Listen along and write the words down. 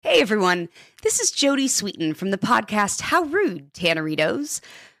everyone, this is Jodie Sweeten from the podcast How Rude, Tanneritos.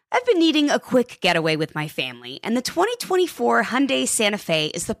 I've been needing a quick getaway with my family, and the 2024 Hyundai Santa Fe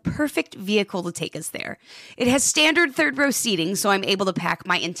is the perfect vehicle to take us there. It has standard third-row seating, so I'm able to pack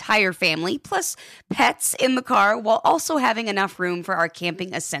my entire family, plus pets, in the car, while also having enough room for our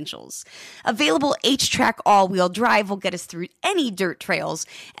camping essentials. Available H-Track all-wheel drive will get us through any dirt trails,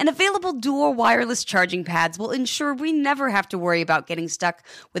 and available dual wireless charging pads will ensure we never have to worry about getting stuck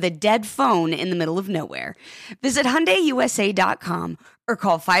with a dead phone in the middle of nowhere. Visit HyundaiUSA.com or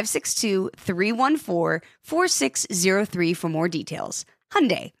call 562-314-4603 for more details.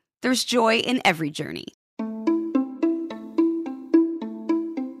 Hyundai, there's joy in every journey.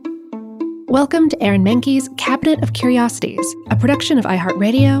 Welcome to Aaron Mahnke's Cabinet of Curiosities, a production of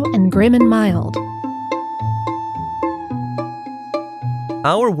iHeartRadio and Grim and Mild.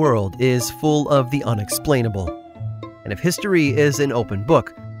 Our world is full of the unexplainable. And if history is an open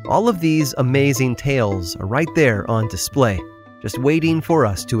book, all of these amazing tales are right there on display, just waiting for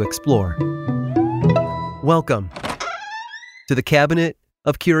us to explore. Welcome to the Cabinet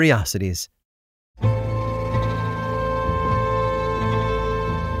of Curiosities.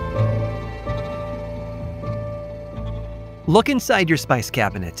 Look inside your spice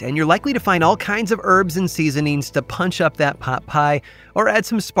cabinet, and you're likely to find all kinds of herbs and seasonings to punch up that pot pie or add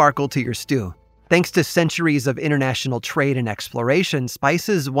some sparkle to your stew. Thanks to centuries of international trade and exploration,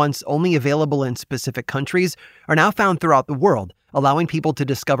 spices once only available in specific countries are now found throughout the world, allowing people to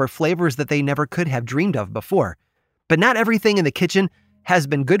discover flavors that they never could have dreamed of before. But not everything in the kitchen has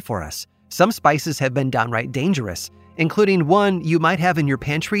been good for us. Some spices have been downright dangerous, including one you might have in your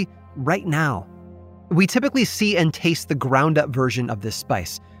pantry right now. We typically see and taste the ground-up version of this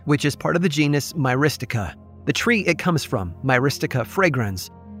spice, which is part of the genus Myristica. The tree it comes from, Myristica fragrans,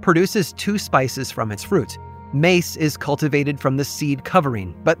 produces two spices from its fruit. Mace is cultivated from the seed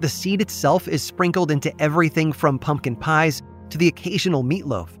covering, but the seed itself is sprinkled into everything from pumpkin pies to the occasional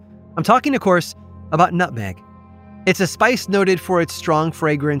meatloaf. I'm talking, of course, about nutmeg. It's a spice noted for its strong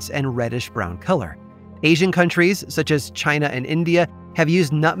fragrance and reddish-brown color. Asian countries, such as China and India, have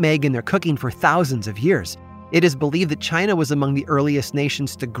used nutmeg in their cooking for thousands of years. It is believed that China was among the earliest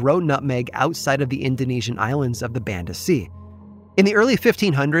nations to grow nutmeg outside of the Indonesian islands of the Banda Sea. In the early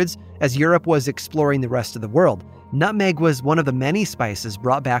 1500s, as Europe was exploring the rest of the world, nutmeg was one of the many spices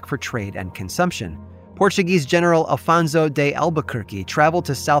brought back for trade and consumption. Portuguese General Alfonso de Albuquerque traveled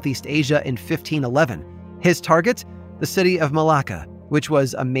to Southeast Asia in 1511. His target? The city of Malacca, which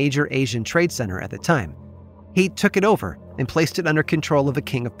was a major Asian trade center at the time. He took it over and placed it under control of the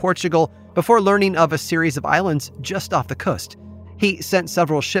King of Portugal before learning of a series of islands just off the coast. He sent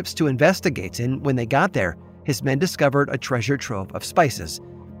several ships to investigate, and when they got there, his men discovered a treasure trove of spices.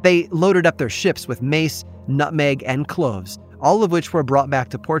 They loaded up their ships with mace, nutmeg, and cloves, all of which were brought back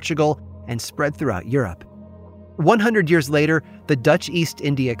to Portugal and spread throughout Europe. 100 years later, the Dutch East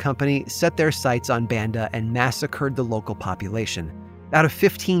India Company set their sights on Banda and massacred the local population. Out of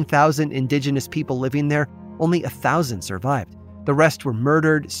 15,000 indigenous people living there, only 1,000 survived. The rest were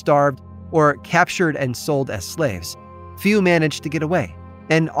murdered, starved, or captured and sold as slaves. Few managed to get away.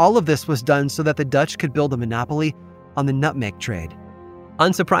 And all of this was done so that the Dutch could build a monopoly on the nutmeg trade.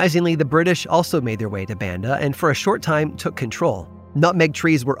 Unsurprisingly, the British also made their way to Banda and for a short time took control. Nutmeg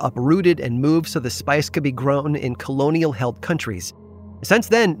trees were uprooted and moved so the spice could be grown in colonial-held countries. Since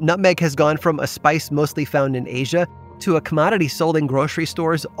then, nutmeg has gone from a spice mostly found in Asia to a commodity sold in grocery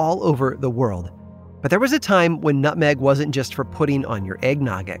stores all over the world. But there was a time when nutmeg wasn't just for putting on your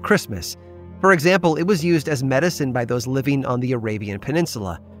eggnog at Christmas. For example, it was used as medicine by those living on the Arabian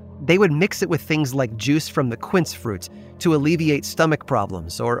Peninsula. They would mix it with things like juice from the quince fruit to alleviate stomach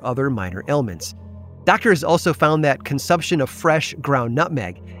problems or other minor ailments. Doctors also found that consumption of fresh ground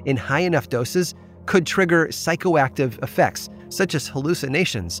nutmeg in high enough doses could trigger psychoactive effects, such as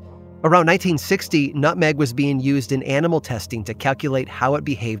hallucinations. Around 1960, nutmeg was being used in animal testing to calculate how it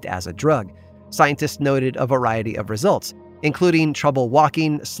behaved as a drug. Scientists noted a variety of results, including trouble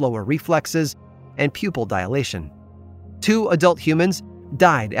walking, slower reflexes, and pupil dilation. 2 adult humans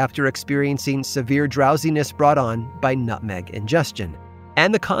died after experiencing severe drowsiness brought on by nutmeg ingestion.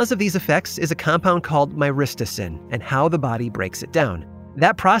 And the cause of these effects is a compound called myristicin and how the body breaks it down.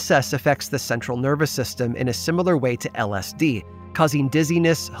 That process affects the central nervous system in a similar way to LSD, causing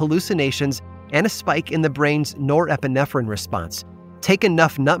dizziness, hallucinations, and a spike in the brain's norepinephrine response. Take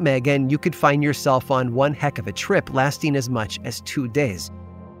enough nutmeg and you could find yourself on one heck of a trip lasting as much as 2 days.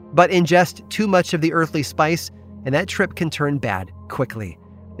 But ingest too much of the earthly spice and that trip can turn bad quickly.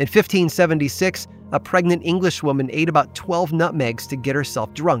 In 1576, a pregnant English woman ate about 12 nutmegs to get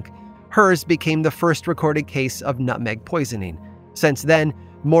herself drunk. Hers became the first recorded case of nutmeg poisoning. Since then,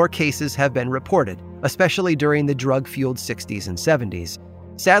 more cases have been reported, especially during the drug-fueled 60s and 70s.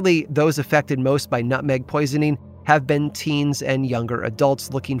 Sadly, those affected most by nutmeg poisoning have been teens and younger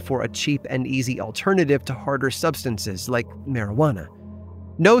adults looking for a cheap and easy alternative to harder substances like marijuana.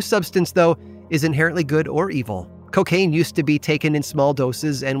 No substance, though, is inherently good or evil. Cocaine used to be taken in small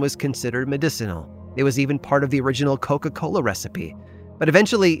doses and was considered medicinal. It was even part of the original Coca-Cola recipe. But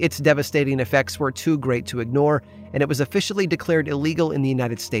eventually, its devastating effects were too great to ignore, and it was officially declared illegal in the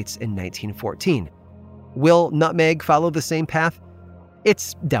United States in 1914. Will nutmeg follow the same path?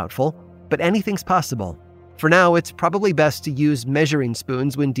 It's doubtful, but anything's possible. For now, it's probably best to use measuring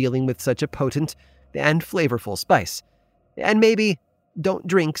spoons when dealing with such a potent and flavorful spice. And maybe don't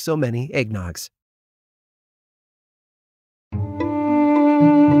drink so many eggnogs.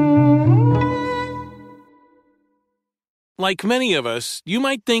 Like many of us, you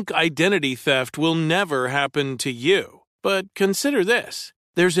might think identity theft will never happen to you. But consider this.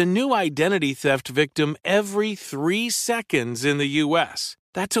 There's a new identity theft victim every 3 seconds in the U.S.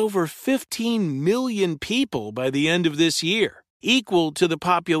 That's over 15 million people by the end of this year, equal to the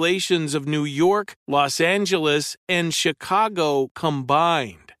populations of New York, Los Angeles, and Chicago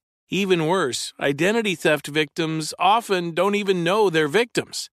combined. Even worse, identity theft victims often don't even know they're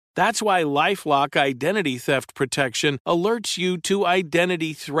victims. That's why LifeLock Identity Theft Protection alerts you to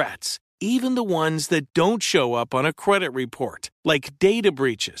identity threats, even the ones that don't show up on a credit report, like data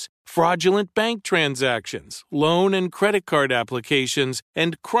breaches, fraudulent bank transactions, loan and credit card applications,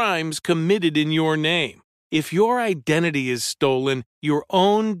 and crimes committed in your name. If your identity is stolen, your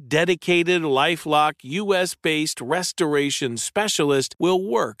own dedicated LifeLock US-based restoration specialist will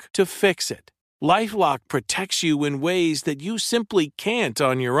work to fix it. LifeLock protects you in ways that you simply can't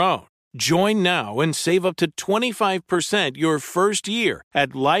on your own. Join now and save up to 25% your first year at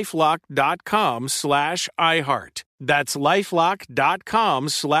LifeLock.com/iHeart. That's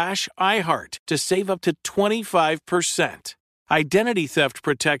LifeLock.com/iHeart to save up to 25%. Identity theft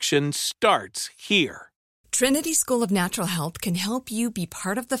protection starts here. Trinity School of Natural Health can help you be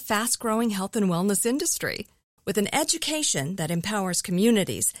part of the fast-growing health and wellness industry. With an education that empowers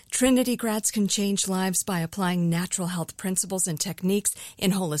communities, Trinity grads can change lives by applying natural health principles and techniques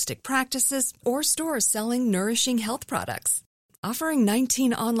in holistic practices or stores selling nourishing health products. Offering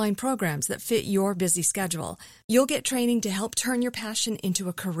 19 online programs that fit your busy schedule, you'll get training to help turn your passion into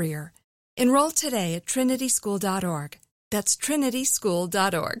a career. Enroll today at trinityschool.org. That's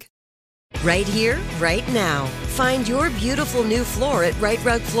trinityschool.org. Right here, right now. Find your beautiful new floor at Right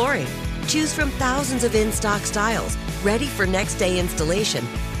Rug Flooring. Choose from thousands of in-stock styles, ready for next day installation,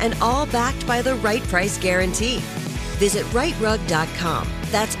 and all backed by the right price guarantee. Visit rightrug.com.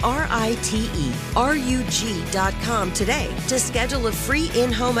 That's RITERUG.com today to schedule a free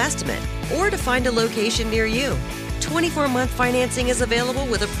in-home estimate or to find a location near you. 24-month financing is available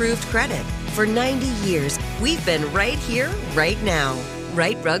with approved credit. For 90 years, we've been right here, right now.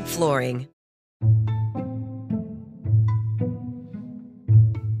 Right Rug Flooring.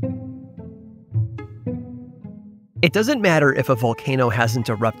 It doesn't matter if a volcano hasn't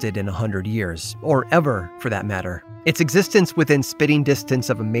erupted in 100 years, or ever for that matter. Its existence within spitting distance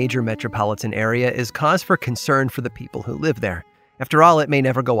of a major metropolitan area is cause for concern for the people who live there. After all, it may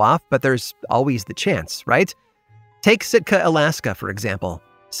never go off, but there's always the chance, right? Take Sitka, Alaska, for example.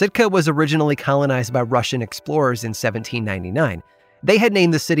 Sitka was originally colonized by Russian explorers in 1799. They had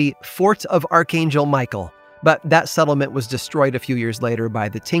named the city Fort of Archangel Michael, but that settlement was destroyed a few years later by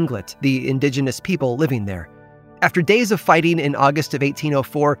the Tlingit, the indigenous people living there. After days of fighting in August of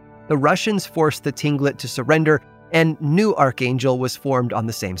 1804, the Russians forced the Tlingit to surrender, and New Archangel was formed on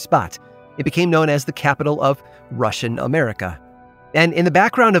the same spot. It became known as the capital of Russian America. And in the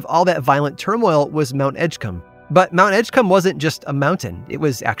background of all that violent turmoil was Mount Edgecumbe. But Mount Edgecumbe wasn't just a mountain. It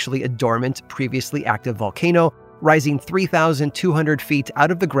was actually a dormant, previously active volcano rising 3,200 feet out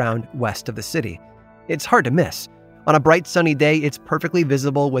of the ground west of the city. It's hard to miss. On a bright sunny day, it's perfectly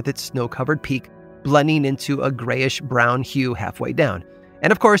visible with its snow-covered peak blending into a grayish-brown hue halfway down.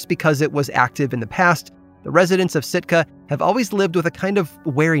 And of course, because it was active in the past, the residents of Sitka have always lived with a kind of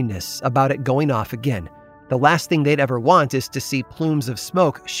wariness about it going off again. The last thing they'd ever want is to see plumes of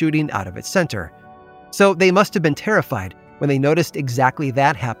smoke shooting out of its center. So they must have been terrified when they noticed exactly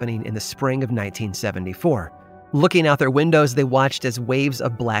that happening in the spring of 1974. Looking out their windows, they watched as waves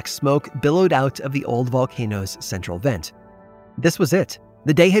of black smoke billowed out of the old volcano's central vent. This was it.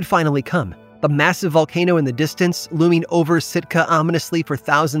 The day had finally come. The massive volcano in the distance, looming over Sitka ominously for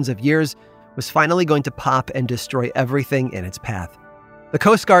thousands of years, was finally going to pop and destroy everything in its path. The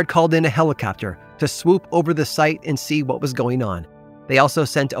Coast Guard called in a helicopter to swoop over the site and see what was going on. They also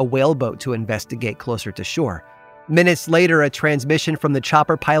sent a whaleboat to investigate closer to shore. Minutes later, a transmission from the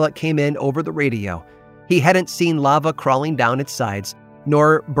chopper pilot came in over the radio. He hadn't seen lava crawling down its sides,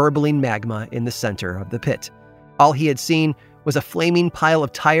 nor burbling magma in the center of the pit. All he had seen was a flaming pile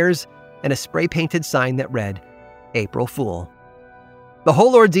of tires and a spray-painted sign that read, April Fool. The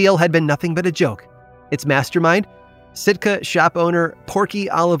whole ordeal had been nothing but a joke. Its mastermind, Sitka shop owner Porky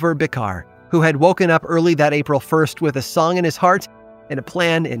Oliver Bicar, who had woken up early that April 1st with a song in his heart and a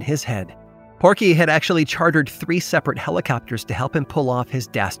plan in his head. Porky had actually chartered 3 separate helicopters to help him pull off his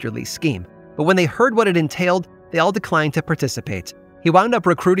dastardly scheme. But when they heard what it entailed, they all declined to participate. He wound up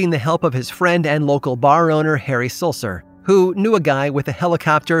recruiting the help of his friend and local bar owner Harry Sulzer, who knew a guy with a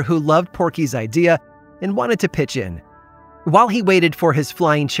helicopter who loved Porky's idea and wanted to pitch in. While he waited for his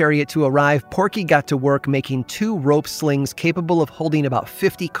flying chariot to arrive, Porky got to work making 2 rope slings capable of holding about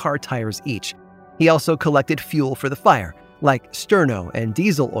 50 car tires each. He also collected fuel for the fire, like sterno and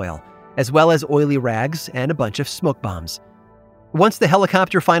diesel oil, as well as oily rags and a bunch of smoke bombs. Once the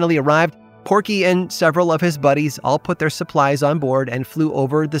helicopter finally arrived, Porky and several of his buddies all put their supplies on board and flew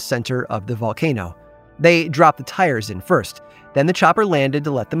over the center of the volcano. They dropped the tires in first, then the chopper landed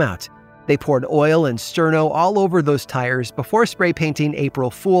to let them out. They poured oil and sterno all over those tires before spray painting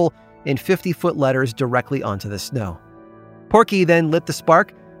April Fool in 50-foot letters directly onto the snow. Porky then lit the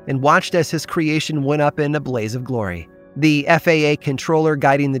spark and watched as his creation went up in a blaze of glory. The FAA controller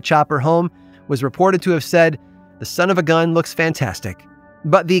guiding the chopper home was reported to have said, "The son of a gun looks fantastic."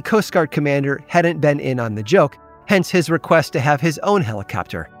 But the Coast Guard commander hadn't been in on the joke, hence his request to have his own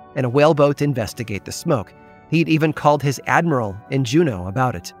helicopter and a whaleboat investigate the smoke. He'd even called his admiral in Juneau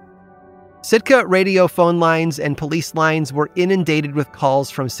about it. Sitka radio phone lines and police lines were inundated with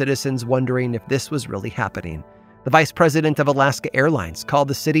calls from citizens wondering if this was really happening. The vice president of Alaska Airlines called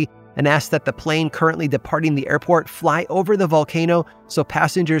the city and asked that the plane currently departing the airport fly over the volcano so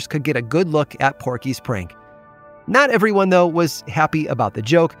passengers could get a good look at Porky's prank. Not everyone, though, was happy about the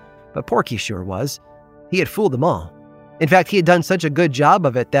joke, but Porky sure was. He had fooled them all. In fact, he had done such a good job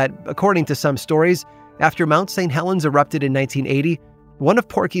of it that, according to some stories, after Mount St. Helens erupted in 1980, one of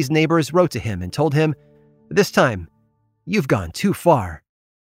Porky's neighbors wrote to him and told him, "This time, you've gone too far."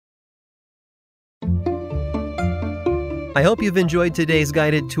 I hope you've enjoyed today's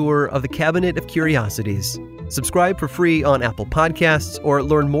guided tour of the Cabinet of Curiosities. Subscribe for free on Apple Podcasts or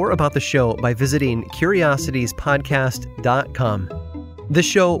learn more about the show by visiting curiositiespodcast.com. This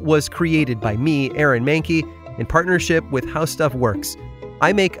show was created by me, Aaron Mahnke, in partnership with How Stuff Works.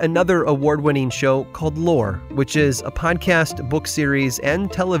 I make another award-winning show called Lore, which is a podcast, book series, and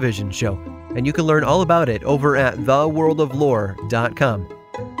television show, and you can learn all about it over at theworldoflore.com.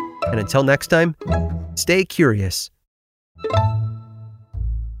 And until next time, stay curious.